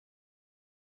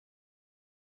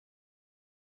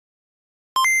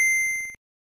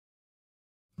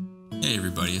Hey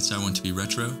everybody, it's I Want2Be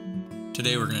Retro.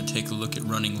 Today we're going to take a look at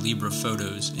running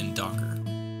LibrePhotos in Docker.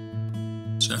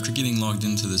 So after getting logged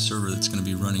into the server that's going to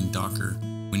be running Docker,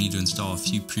 we need to install a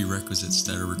few prerequisites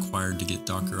that are required to get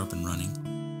Docker up and running.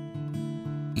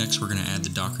 Next we're going to add the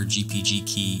Docker GPG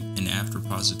key and apt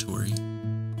repository.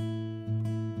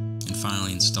 And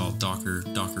finally install Docker,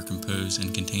 Docker Compose,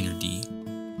 and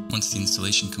Containerd. Once the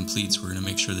installation completes, we're going to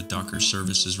make sure that Docker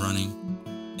service is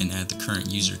running and add the current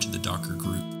user to the Docker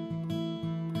group.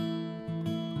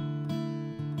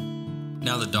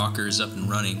 Now that Docker is up and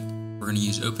running, we're going to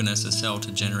use OpenSSL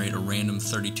to generate a random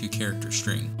 32-character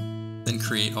string, then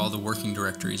create all the working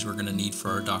directories we're going to need for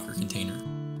our Docker container.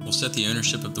 We'll set the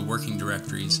ownership of the working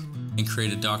directories and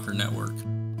create a Docker network.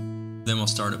 Then we'll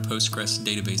start a Postgres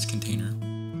database container.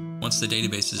 Once the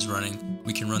database is running,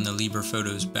 we can run the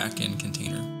LibrePhotos backend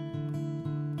container.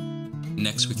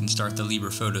 Next, we can start the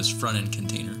LibrePhotos frontend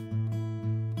container.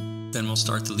 Then we'll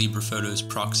start the LibrePhotos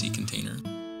proxy container.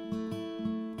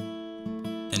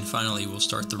 And finally, we'll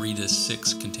start the Redis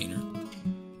 6 container.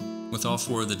 With all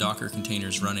four of the Docker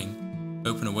containers running,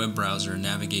 open a web browser and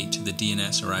navigate to the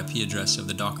DNS or IP address of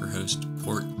the Docker host,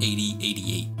 port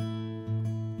 8088.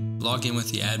 Log in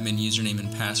with the admin username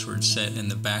and password set in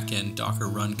the backend docker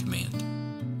run command.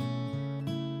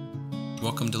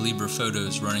 Welcome to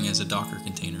LibrePhotos running as a Docker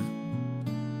container.